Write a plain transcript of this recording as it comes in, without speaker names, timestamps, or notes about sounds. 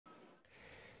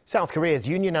South Korea's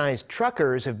unionized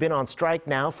truckers have been on strike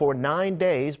now for 9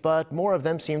 days, but more of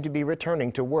them seem to be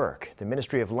returning to work. The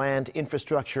Ministry of Land,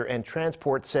 Infrastructure and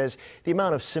Transport says the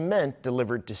amount of cement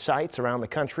delivered to sites around the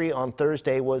country on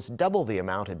Thursday was double the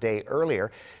amount a day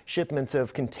earlier. Shipments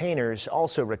of containers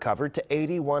also recovered to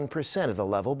 81% of the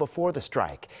level before the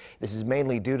strike. This is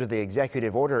mainly due to the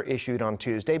executive order issued on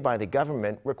Tuesday by the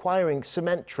government requiring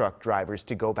cement truck drivers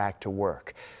to go back to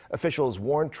work. Officials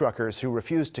warned truckers who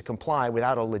refused to comply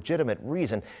without a legitimate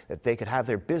reason that they could have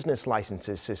their business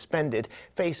licenses suspended,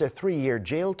 face a 3-year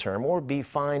jail term, or be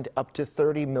fined up to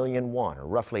 30 million won, or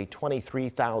roughly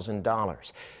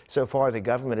 $23,000. So far, the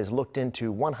government has looked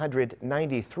into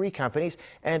 193 companies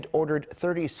and ordered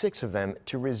 36 of them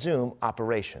to resume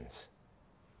operations.